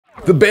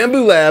The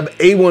Bambu Lab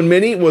A1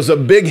 Mini was a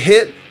big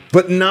hit,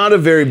 but not a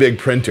very big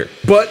printer.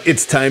 But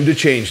it's time to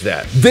change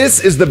that.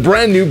 This is the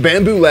brand new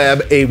Bambu Lab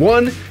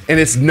A1, and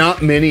it's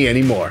not mini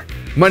anymore.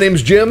 My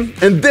name's Jim,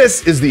 and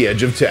this is The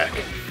Edge of Tech.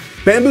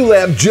 Bambu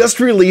Lab just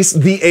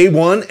released the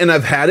A1, and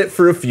I've had it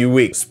for a few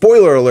weeks.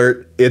 Spoiler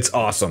alert, it's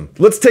awesome.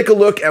 Let's take a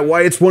look at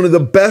why it's one of the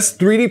best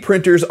 3D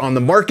printers on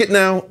the market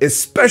now,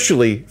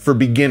 especially for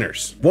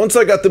beginners. Once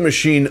I got the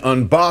machine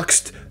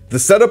unboxed, the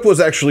setup was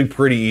actually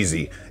pretty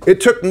easy. It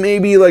took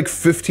maybe like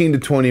 15 to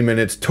 20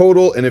 minutes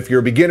total, and if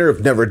you're a beginner,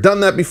 have never done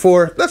that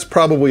before, that's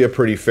probably a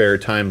pretty fair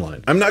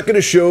timeline. I'm not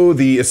gonna show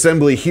the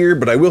assembly here,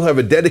 but I will have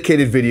a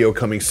dedicated video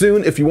coming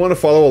soon if you wanna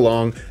follow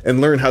along and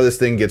learn how this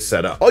thing gets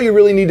set up. All you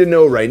really need to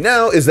know right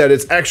now is that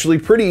it's actually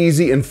pretty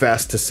easy and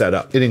fast to set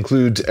up. It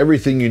includes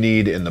everything you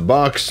need in the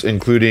box,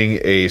 including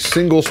a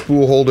single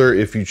spool holder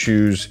if you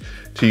choose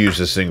to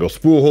use a single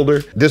spool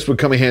holder. This would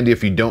come in handy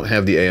if you don't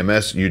have the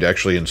AMS, you'd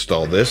actually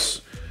install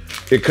this.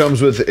 It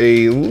comes with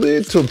a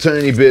little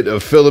tiny bit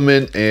of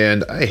filament,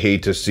 and I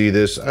hate to see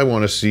this. I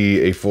want to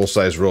see a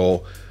full-size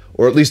roll,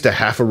 or at least a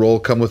half a roll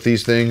come with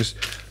these things.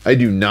 I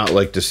do not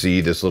like to see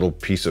this little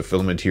piece of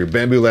filament here.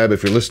 Bambu Lab,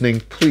 if you're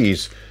listening,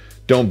 please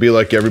don't be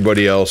like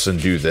everybody else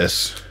and do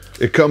this.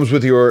 It comes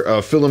with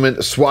your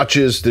filament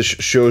swatches. This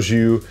shows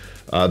you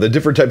the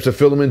different types of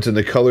filaments and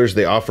the colors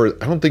they offer.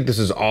 I don't think this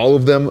is all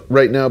of them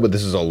right now, but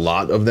this is a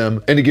lot of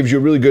them. And it gives you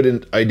a really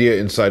good idea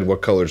inside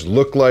what colors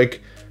look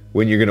like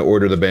when you're gonna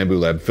order the Bambu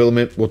Lab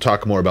filament. We'll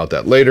talk more about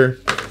that later.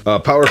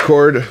 Power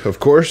cord, of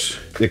course.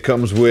 It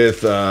comes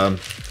with an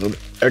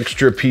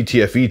extra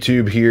PTFE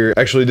tube here.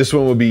 Actually, this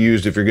one will be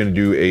used if you're gonna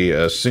do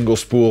a single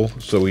spool,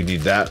 so we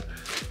need that.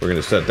 We're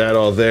gonna set that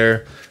all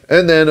there.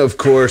 And then, of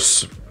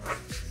course,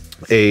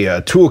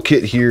 a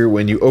toolkit here.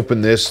 When you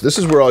open this, this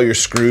is where all your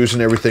screws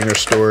and everything are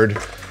stored.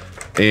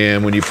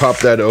 And when you pop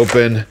that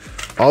open,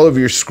 all of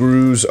your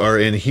screws are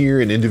in here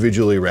in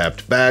individually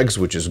wrapped bags,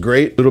 which is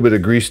great. A little bit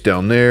of grease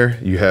down there.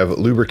 You have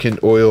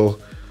lubricant oil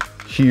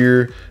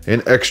here,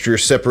 an extra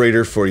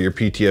separator for your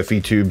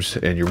PTFE tubes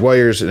and your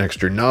wires, an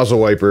extra nozzle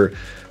wiper,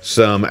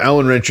 some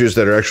Allen wrenches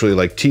that are actually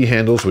like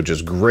T-handles, which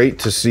is great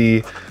to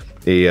see.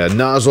 A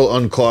nozzle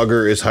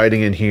unclogger is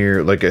hiding in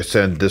here. Like I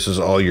said, this is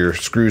all your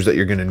screws that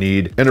you're gonna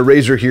need. And a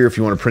razor here if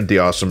you wanna print the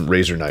awesome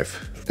razor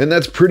knife. And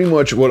that's pretty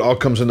much what all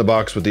comes in the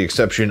box with the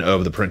exception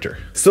of the printer.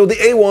 So the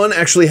A1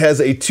 actually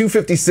has a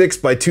 256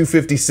 by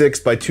 256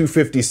 by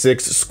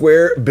 256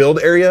 square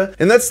build area,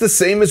 and that's the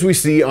same as we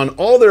see on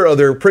all their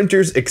other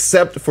printers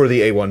except for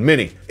the A1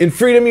 Mini. In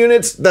Freedom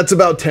units, that's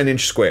about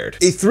 10-inch squared.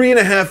 A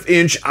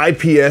 3.5-inch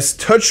IPS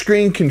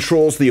touchscreen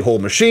controls the whole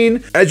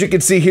machine. As you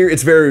can see here,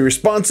 it's very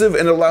responsive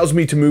and allows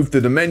me to move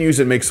through the menus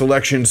and make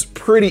selections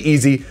pretty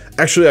easy.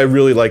 Actually, I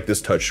really like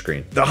this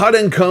touchscreen. The hot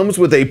end comes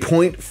with a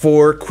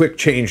 0.4 quick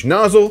change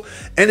nozzle,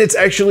 and it's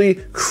actually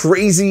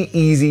crazy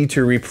easy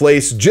to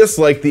replace, just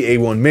like the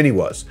A1 Mini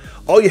was.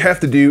 All you have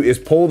to do is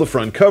pull the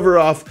front cover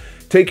off,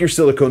 take your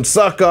silicone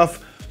sock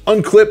off,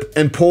 unclip,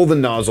 and pull the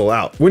nozzle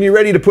out. When you're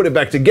ready to put it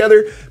back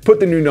together, put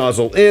the new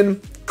nozzle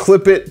in,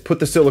 clip it, put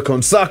the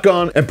silicone sock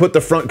on, and put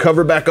the front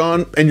cover back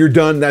on, and you're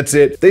done, that's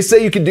it. They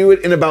say you can do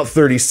it in about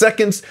 30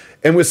 seconds,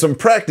 and with some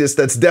practice,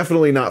 that's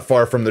definitely not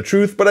far from the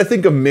truth, but I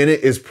think a minute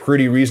is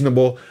pretty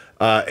reasonable.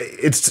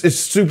 It's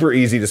super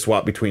easy to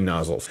swap between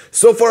nozzles.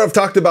 So far I've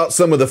talked about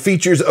some of the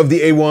features of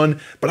the A1,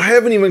 but I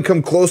haven't even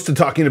come close to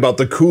talking about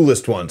the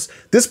coolest ones.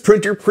 This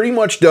printer pretty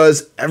much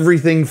does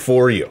everything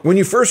for you. When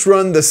you first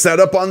run the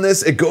setup on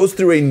this, it goes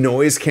through a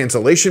noise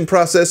cancellation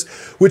process,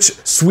 which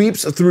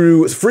sweeps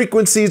through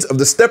frequencies of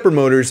the stepper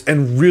motors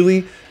and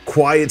really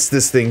quiets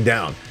this thing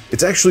down.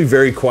 It's actually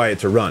very quiet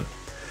to run.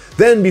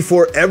 Then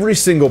before every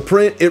single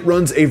print, it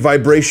runs a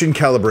vibration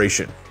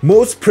calibration.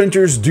 Most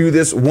printers do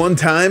this one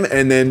time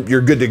and then you're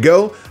good to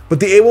go, but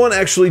the A1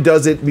 actually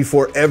does it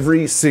before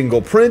every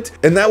single print,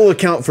 and that will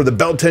account for the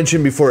belt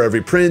tension before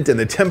every print and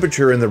the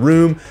temperature in the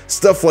room,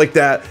 stuff like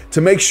that,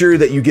 to make sure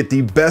that you get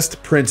the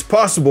best prints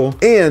possible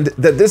and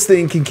that this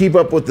thing can keep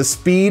up with the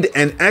speed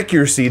and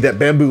accuracy that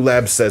Bambu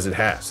Lab says it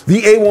has.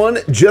 The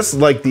A1, just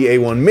like the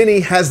A1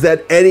 Mini, has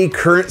that eddy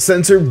current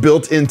sensor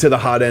built into the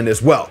hot end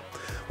as well.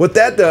 What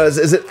that does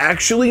is it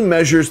actually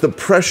measures the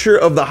pressure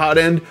of the hot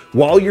end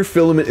while your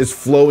filament is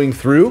flowing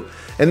through,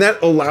 and that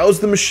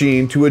allows the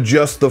machine to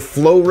adjust the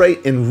flow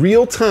rate in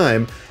real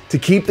time to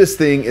keep this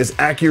thing as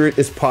accurate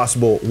as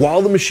possible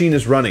while the machine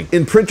is running.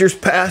 In printers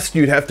past,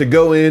 you'd have to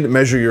go in,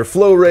 measure your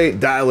flow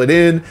rate, dial it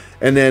in,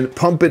 and then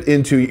pump it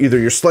into either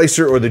your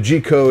slicer or the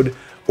G-code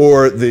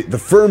or the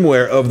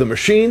firmware of the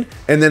machine,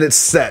 and then it's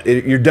set.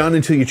 You're done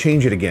until you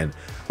change it again.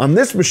 On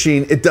this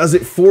machine, it does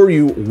it for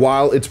you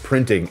while it's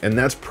printing, and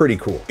that's pretty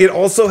cool. It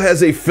also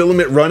has a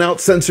filament runout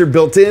sensor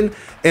built in,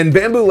 and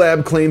Bambu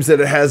Lab claims that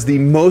it has the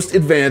most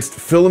advanced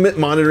filament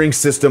monitoring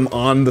system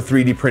on the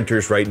 3D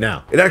printers right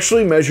now. It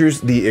actually measures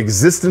the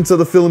existence of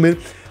the filament,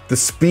 the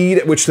speed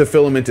at which the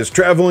filament is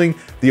traveling,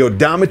 the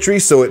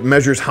odometry, so it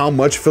measures how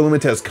much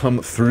filament has come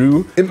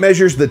through. It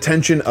measures the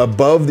tension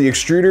above the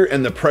extruder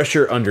and the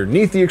pressure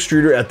underneath the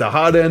extruder at the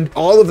hot end.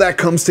 All of that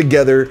comes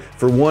together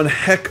for one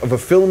heck of a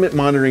filament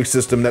monitoring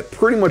system that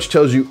pretty much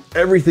tells you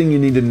everything you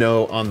need to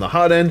know on the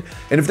hot end.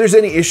 And if there's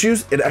any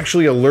issues, it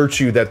actually alerts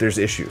you that there's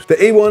issues. The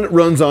A1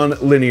 runs on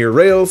linear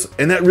rails,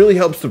 and that really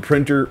helps the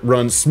printer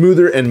run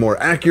smoother and more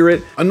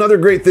accurate. Another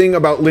great thing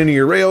about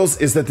linear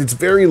rails is that it's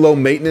very low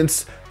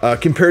maintenance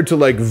compared to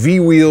like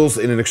V-wheels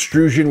in an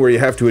extrusion where you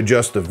have to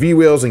adjust the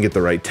V-wheels and get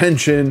the right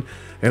tension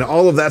and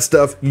all of that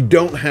stuff. You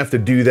don't have to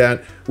do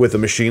that with a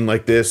machine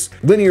like this.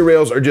 Linear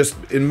rails are just,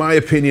 in my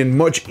opinion,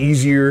 much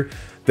easier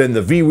than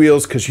the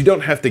V-wheels because you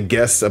don't have to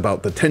guess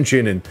about the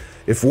tension and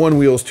if one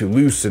wheel is too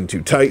loose and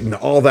too tight and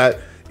all that.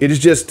 It is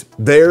just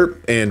there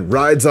and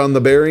rides on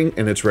the bearing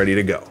and it's ready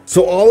to go.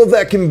 So all of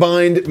that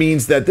combined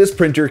means that this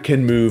printer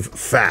can move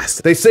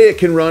fast. They say it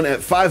can run at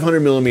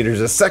 500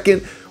 millimeters a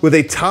second with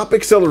a top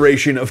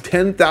acceleration of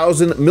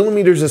 10,000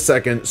 millimeters a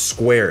second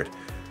squared.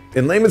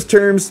 In layman's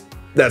terms,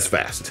 that's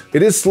fast.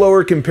 It is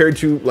slower compared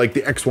to like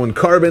the X1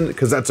 Carbon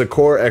because that's a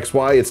Core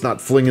XY. It's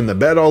not flinging the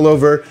bed all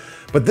over.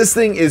 But this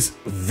thing is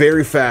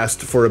very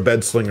fast for a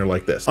bed slinger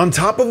like this. On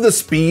top of the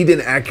speed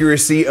and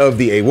accuracy of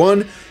the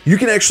A1, you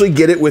can actually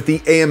get it with the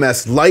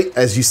AMS Lite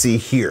as you see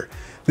here.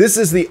 This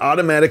is the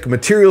automatic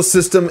material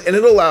system and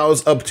it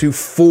allows up to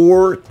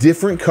 4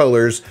 different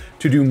colors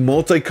to do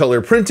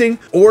multicolor printing.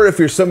 Or if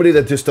you're somebody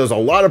that just does a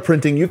lot of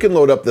printing, you can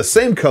load up the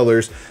same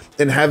colors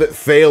and have it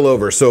fail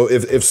over. So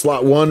if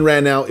slot 1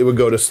 ran out, it would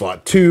go to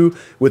slot 2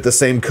 with the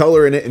same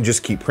color in it and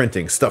just keep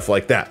printing, stuff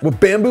like that. Well,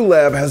 Bambu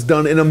Lab has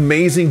done an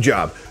amazing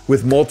job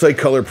with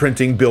multicolor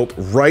printing built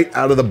right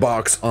out of the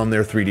box on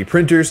their 3D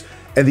printers.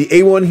 And the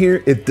A1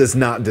 here, it does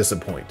not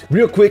disappoint.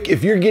 Real quick,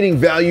 if you're getting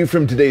value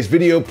from today's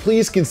video,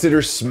 please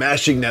consider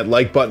smashing that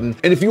like button.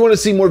 And if you want to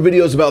see more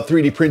videos about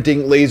 3D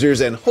printing,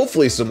 lasers, and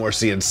hopefully some more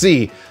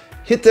CNC,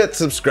 hit that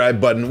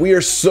subscribe button. We are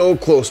so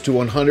close to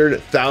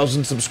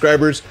 100,000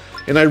 subscribers,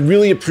 and I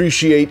really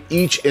appreciate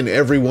each and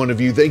every one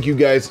of you. Thank you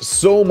guys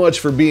so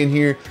much for being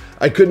here.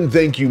 I couldn't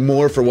thank you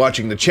more for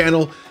watching the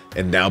channel.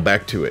 And now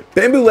back to it.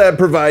 Bambu Lab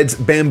provides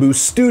Bambu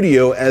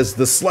Studio as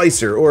the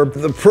slicer, or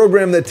the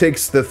program that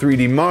takes the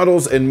 3D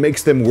models and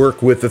makes them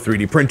work with the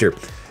 3D printer.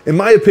 In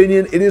my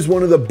opinion, it is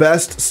one of the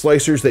best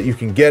slicers that you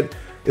can get,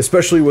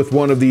 especially with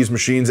one of these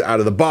machines out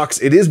of the box.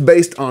 It is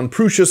based on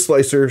Prusa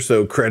slicer,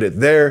 so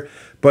credit there,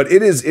 but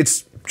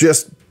it's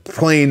just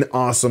plain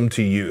awesome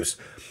to use.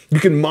 You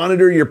can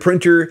monitor your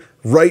printer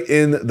right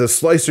in the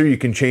slicer. You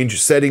can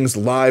change settings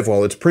live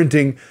while it's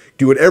printing,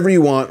 do whatever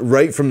you want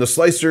right from the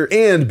slicer.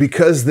 And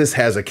because this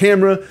has a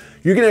camera,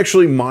 you can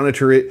actually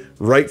monitor it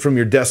right from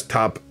your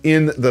desktop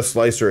in the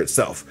slicer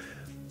itself.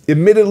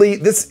 Admittedly,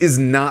 this is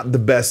not the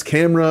best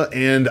camera,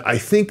 and I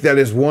think that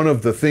is one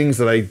of the things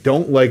that I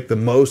don't like the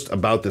most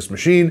about this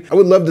machine. I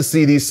would love to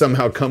see these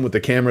somehow come with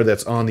the camera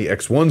that's on the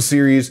X1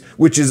 series,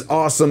 which is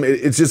awesome.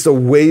 It's just a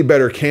way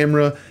better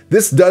camera.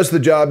 This does the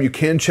job. You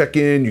can check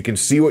in, you can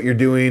see what you're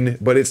doing,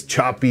 but it's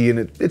choppy and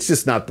it's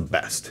just not the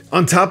best.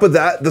 On top of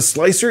that, the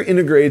slicer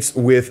integrates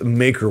with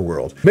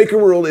MakerWorld.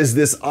 MakerWorld is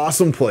this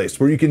awesome place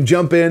where you can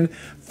jump in,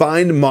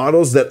 find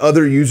models that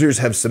other users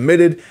have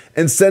submitted,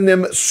 and send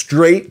them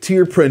straight to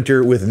your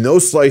printer with no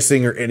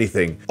slicing or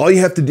anything. All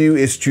you have to do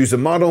is choose a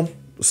model,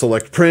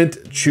 select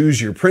print,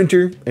 choose your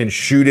printer, and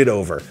shoot it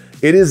over.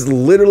 It is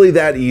literally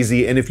that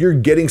easy, and if you're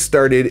getting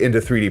started into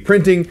 3D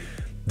printing,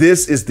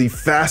 this is the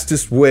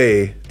fastest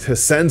way to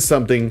send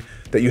something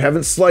that you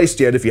haven't sliced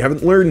yet, if you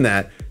haven't learned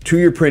that, to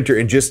your printer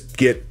and just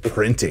get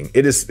printing.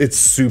 It's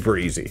super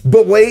easy.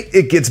 But wait,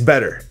 it gets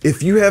better.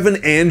 If you have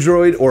an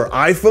Android or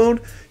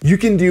iPhone, you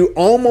can do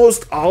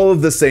almost all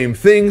of the same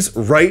things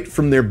right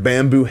from their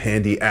Bambu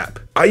Handy app.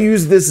 I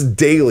use this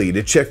daily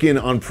to check in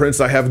on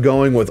prints I have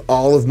going with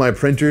all of my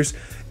printers,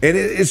 and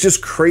it's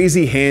just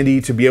crazy handy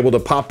to be able to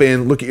pop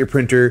in, look at your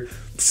printer,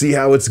 see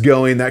how it's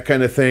going, that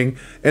kind of thing.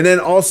 And then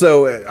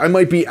also, I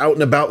might be out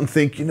and about and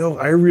think, you know,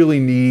 I really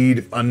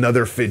need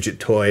another fidget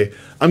toy.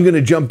 I'm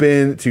gonna jump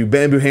in to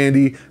Bambu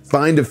Handy,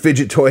 find a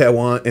fidget toy I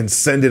want, and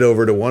send it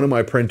over to one of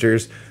my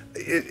printers.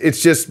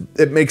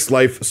 It makes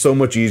life so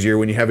much easier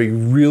when you have a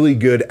really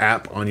good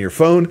app on your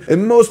phone.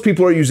 And most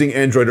people are using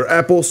Android or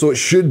Apple, so it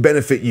should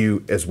benefit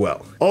you as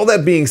well. All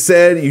that being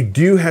said, you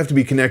do have to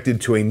be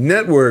connected to a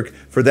network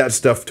for that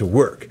stuff to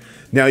work.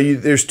 Now,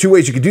 there's 2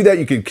 ways you can do that.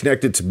 You can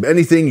connect it to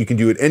anything. You can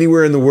do it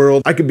anywhere in the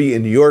world. I could be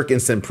in New York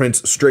and send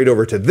prints straight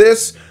over to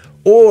this,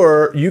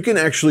 or you can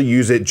actually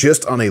use it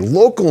just on a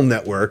local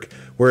network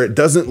where it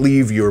doesn't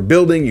leave your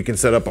building. You can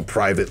set up a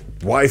private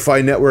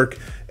Wi-Fi network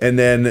and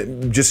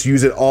then just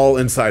use it all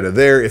inside of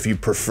there if you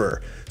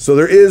prefer. So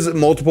there is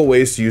multiple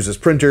ways to use this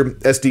printer: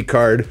 SD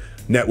card,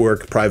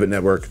 network, private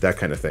network, that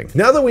kind of thing.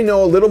 Now that we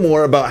know a little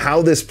more about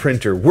how this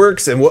printer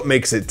works and what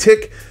makes it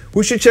tick,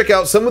 we should check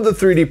out some of the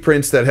 3D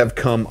prints that have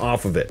come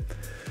off of it.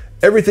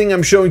 Everything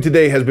I'm showing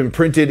today has been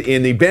printed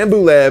in the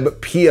Bambu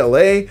Lab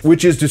PLA,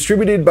 which is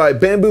distributed by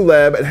Bambu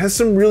Lab and has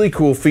some really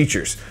cool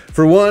features.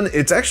 For one,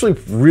 it's actually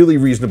really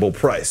reasonable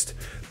priced.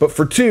 But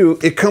for two,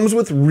 it comes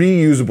with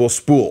reusable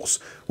spools.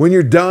 When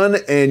you're done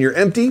and you're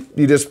empty,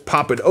 you just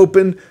pop it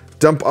open,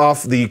 dump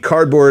off the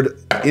cardboard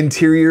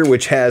interior,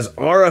 which has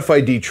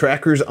RFID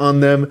trackers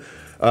on them.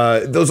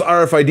 Those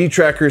RFID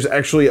trackers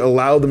actually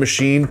allow the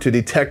machine to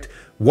detect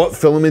what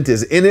filament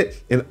is in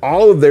it, and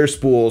all of their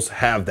spools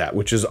have that,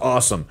 which is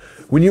awesome.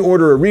 When you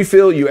order a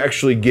refill, you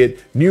actually get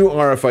new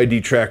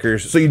RFID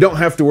trackers, so you don't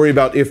have to worry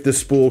about if this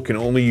spool can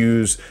only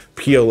use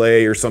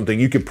PLA or something.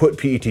 You can put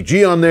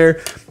PETG on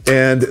there,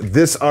 and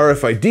this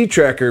RFID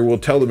tracker will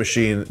tell the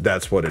machine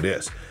that's what it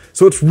is.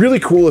 So it's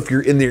really cool if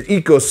you're in their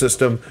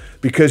ecosystem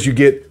because you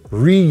get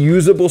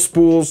reusable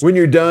spools. When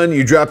you're done,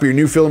 you drop your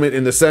new filament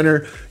in the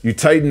center, you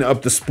tighten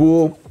up the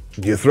spool,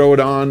 you throw it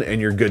on, and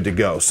you're good to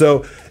go.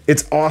 So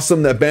it's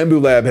awesome that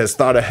Bambu Lab has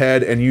thought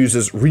ahead and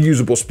uses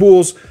reusable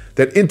spools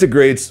that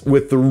integrates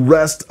with the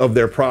rest of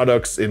their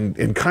products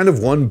in kind of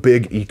one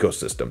big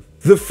ecosystem.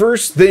 The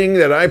first thing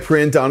that I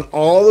print on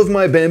all of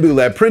my Bambu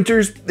Lab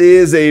printers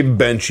is a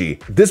Benchy.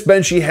 This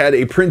Benchy had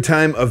a print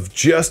time of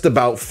just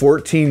about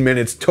 14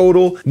 minutes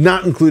total,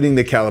 not including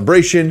the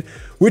calibration,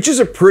 which is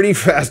a pretty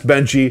fast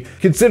Benchy,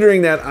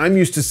 considering that I'm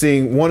used to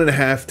seeing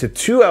 1.5 to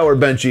 2 hour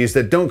Benchies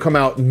that don't come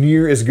out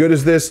near as good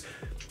as this.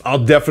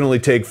 I'll definitely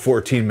take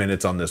 14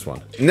 minutes on this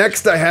one.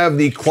 Next, I have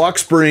the clock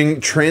spring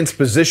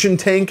transposition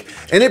tank,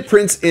 and it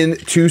prints in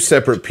 2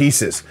 separate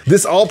pieces.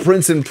 This all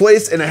prints in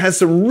place, and it has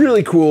some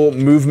really cool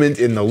movement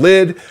in the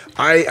lid.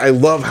 I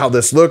love how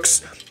this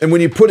looks. And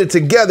when you put it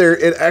together,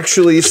 it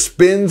actually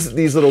spins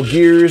these little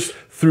gears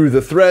through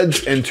the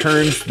threads and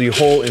turns the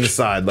whole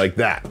inside like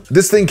that.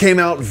 This thing came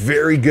out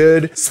very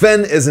good.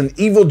 Sven is an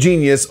evil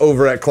genius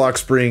over at Clock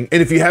Spring,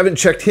 and if you haven't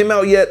checked him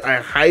out yet, I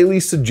highly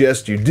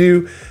suggest you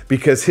do,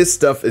 because his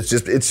stuff is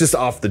just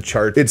off the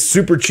chart. It's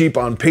super cheap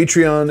on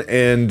Patreon,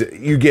 and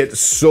you get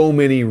so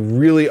many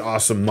really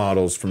awesome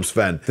models from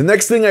Sven. The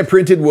next thing I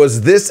printed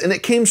was this, and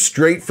it came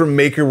straight from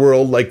Maker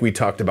World like we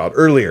talked about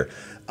earlier.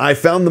 I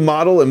found the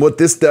model, and what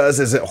this does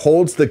is it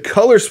holds the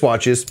color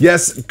swatches.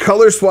 Yes,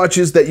 color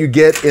swatches that you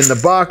get in the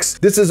box.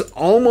 This is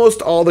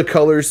almost all the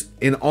colors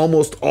in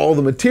almost all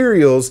the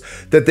materials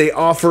that they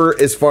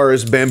offer as far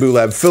as Bambu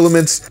Lab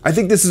filaments. I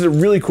think this is a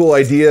really cool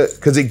idea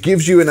because it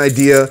gives you an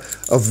idea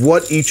of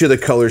what each of the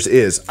colors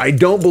is. I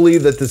don't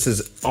believe that this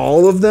is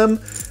all of them,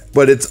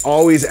 but it's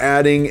always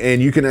adding,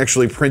 and you can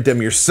actually print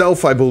them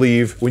yourself, I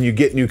believe, when you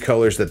get new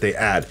colors that they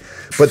add.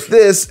 But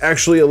this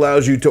actually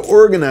allows you to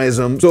organize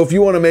them. So if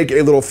you want to make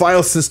a little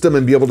file system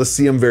and be able to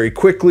see them very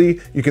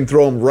quickly, you can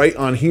throw them right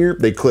on here,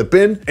 they clip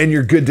in, and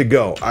you're good to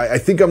go. I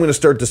think I'm gonna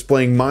start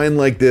displaying mine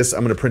like this.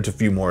 I'm gonna print a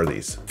few more of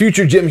these.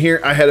 Future Jim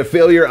here, I had a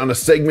failure on a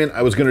segment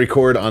I was gonna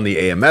record on the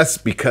AMS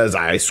because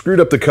I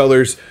screwed up the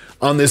colors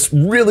on this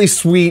really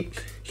sweet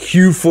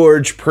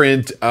HueForge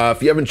print.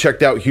 If you haven't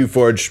checked out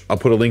HueForge, I'll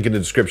put a link in the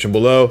description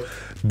below.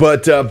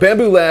 But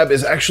Bambu Lab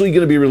is actually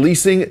gonna be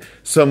releasing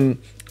some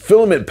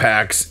filament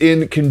packs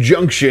in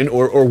conjunction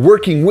or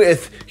working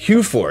with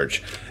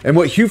HueForge. And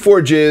what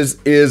HueForge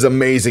is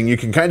amazing. You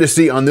can kind of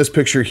see on this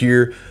picture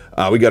here,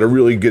 we got a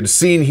really good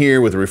scene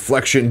here with a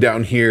reflection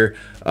down here.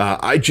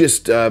 I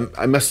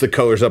messed the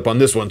colors up on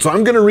this one. So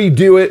I'm gonna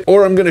redo it,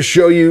 or I'm gonna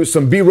show you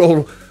some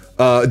B-roll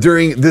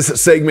during this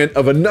segment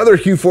of another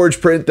HueForge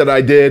print that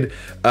I did,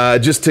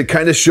 just to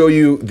kind of show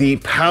you the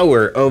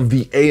power of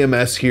the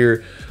AMS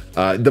here.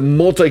 The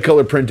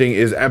multicolor printing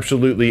is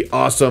absolutely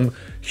awesome.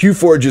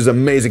 HueForge is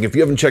amazing. If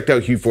you haven't checked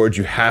out HueForge,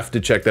 you have to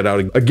check that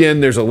out.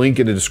 Again, there's a link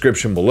in the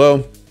description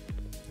below.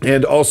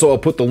 And also I'll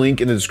put the link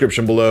in the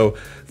description below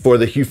for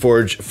the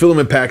HueForge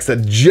filament packs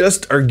that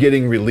just are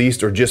getting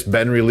released or just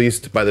been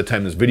released by the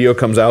time this video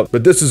comes out.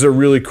 But this is a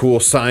really cool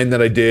sign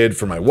that I did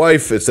for my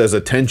wife. It says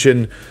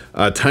attention,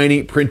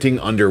 tiny printing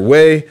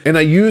underway. And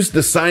I used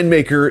the sign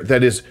maker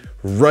that is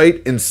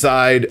right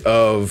inside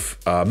of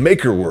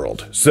Maker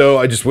World. So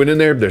I just went in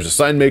there, there's a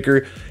sign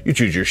maker, you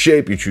choose your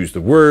shape, you choose the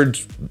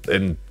words,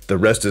 and the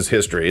rest is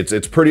history.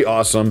 It's pretty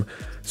awesome.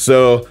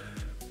 So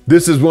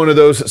this is one of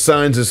those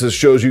signs. This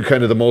shows you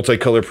kind of the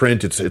multicolor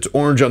print. It's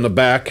orange on the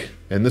back,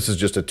 and this is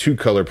just a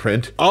 2-color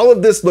print. All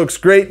of this looks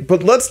great,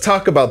 but let's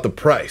talk about the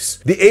price.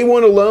 The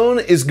A1 alone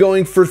is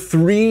going for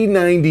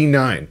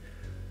 $399.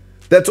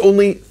 That's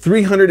only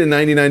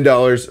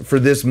 $399 for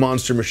this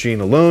monster machine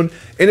alone.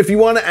 And if you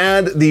want to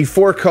add the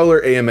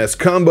 4-color AMS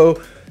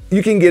combo,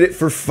 you can get it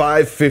for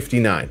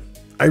 $559.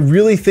 I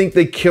really think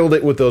they killed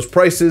it with those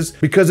prices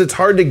because it's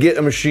hard to get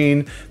a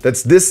machine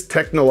that's this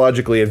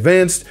technologically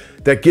advanced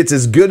that gets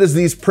as good as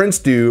these prints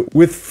do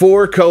with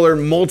 4-color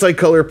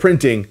multicolor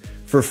printing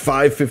for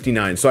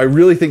 $559. So I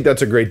really think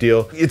that's a great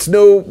deal. It's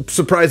no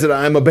surprise that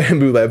I'm a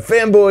Bambu Lab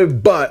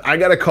fanboy, but I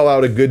gotta call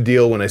out a good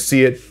deal when I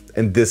see it,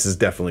 and this is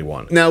definitely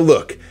one. Now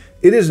look,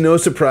 it is no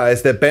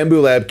surprise that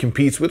Bambu Lab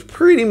competes with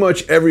pretty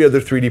much every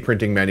other 3D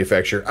printing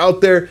manufacturer out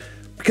there,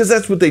 because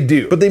that's what they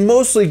do. But they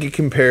mostly get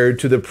compared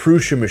to the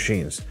Prusa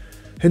machines.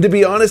 And to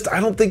be honest, I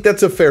don't think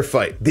that's a fair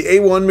fight. The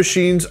A1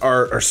 machines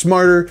are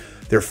smarter,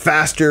 they're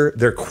faster,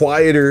 they're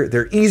quieter,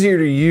 they're easier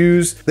to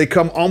use, they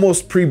come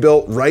almost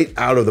pre-built right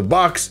out of the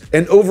box,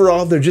 and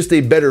overall they're just a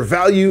better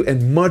value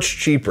and much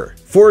cheaper.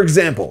 For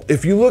example,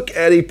 if you look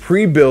at a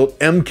pre-built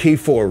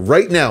MK4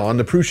 right now on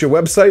the Prusa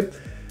website,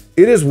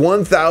 it is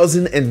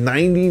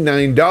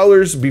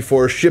 $1,099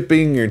 before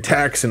shipping, your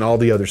tax, and all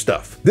the other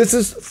stuff. This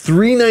is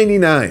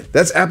 $399.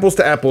 That's apples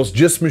to apples,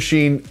 just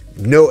machine,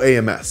 no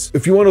AMS.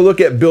 If you want to look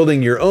at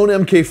building your own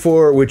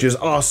MK4, which is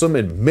awesome,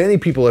 and many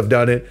people have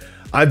done it,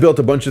 I built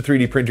a bunch of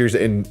 3D printers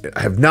and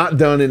I have not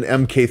done an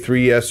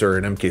MK3S or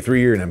an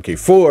MK3 or an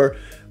MK4,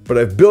 but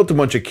I've built a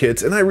bunch of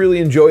kits and I really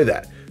enjoy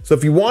that. So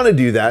if you want to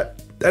do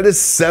that, that is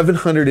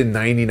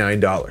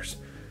 $799.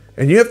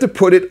 And you have to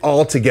put it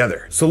all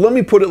together. So let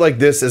me put it like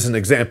this as an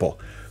example.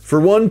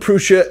 For one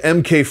Prusa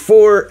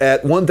MK4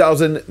 at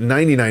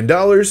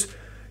 $1,099,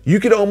 you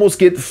could almost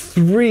get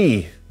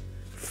three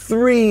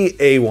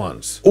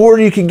A1s. Or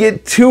you can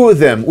get two of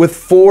them with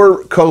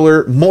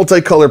 4-color,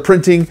 multicolor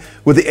printing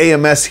with the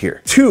AMS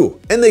here. Two,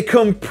 and they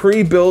come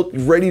pre-built,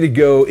 ready to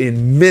go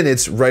in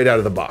minutes right out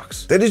of the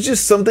box. That is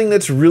just something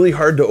that's really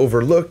hard to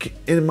overlook.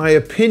 In my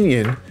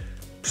opinion,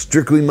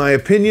 strictly my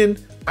opinion,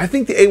 I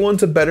think the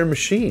A1's a better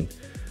machine.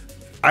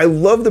 I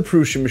love the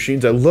Prusa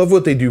machines. I love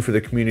what they do for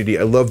the community.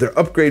 I love their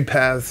upgrade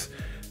paths,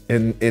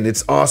 and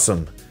it's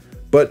awesome.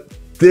 But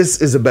this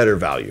is a better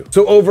value.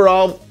 So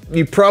overall,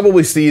 you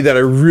probably see that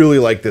I really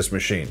like this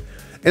machine.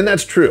 And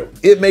that's true.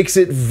 It makes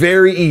it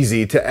very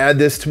easy to add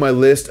this to my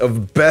list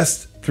of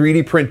best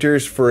 3D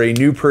printers for a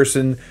new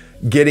person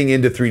getting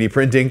into 3D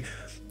printing.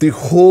 The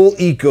whole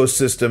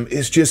ecosystem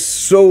is just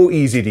so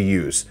easy to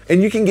use.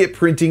 And you can get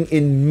printing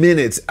in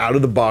minutes out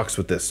of the box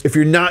with this. If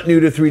you're not new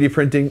to 3D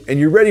printing and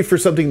you're ready for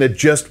something that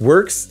just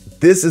works,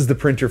 this is the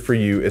printer for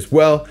you as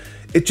well.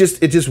 It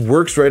just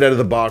works right out of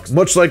the box,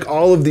 much like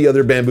all of the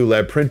other Bambu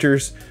Lab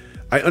printers.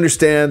 I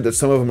understand that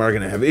some of them are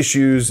gonna have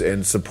issues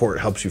and support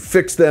helps you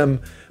fix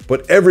them,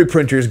 but every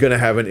printer is gonna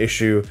have an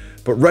issue.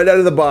 But right out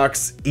of the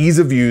box, ease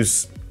of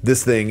use,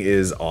 this thing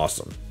is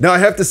awesome. Now I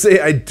have to say,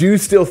 I do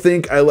still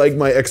think I like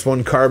my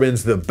X1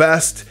 Carbons the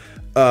best.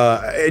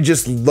 I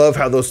just love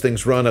how those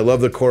things run. I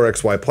love the Core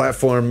XY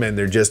platform and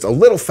they're just a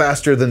little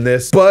faster than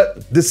this,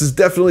 but this is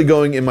definitely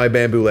going in my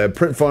Bambu Lab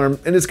print farm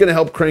and it's gonna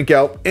help crank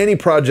out any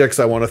projects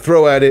I wanna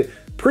throw at it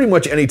pretty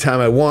much anytime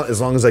I want, as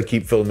long as I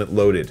keep filament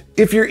loaded.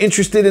 If you're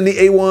interested in the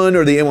A1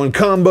 or the A1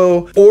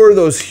 combo or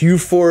those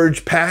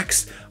HueForge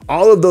packs,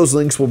 all of those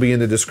links will be in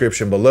the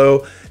description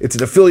below. It's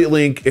an affiliate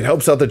link, it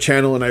helps out the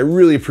channel, and I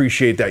really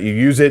appreciate that you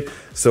use it.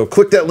 So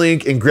click that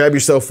link and grab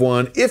yourself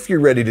one if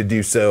you're ready to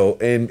do so,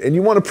 and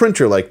you want a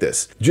printer like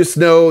this. Just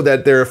know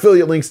that they're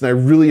affiliate links, and I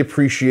really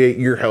appreciate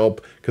your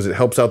help because it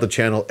helps out the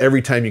channel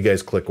every time you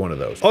guys click one of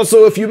those.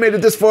 Also, if you made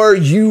it this far,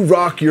 you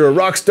rock, you're a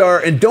rock star,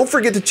 and don't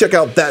forget to check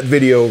out that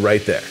video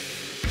right there.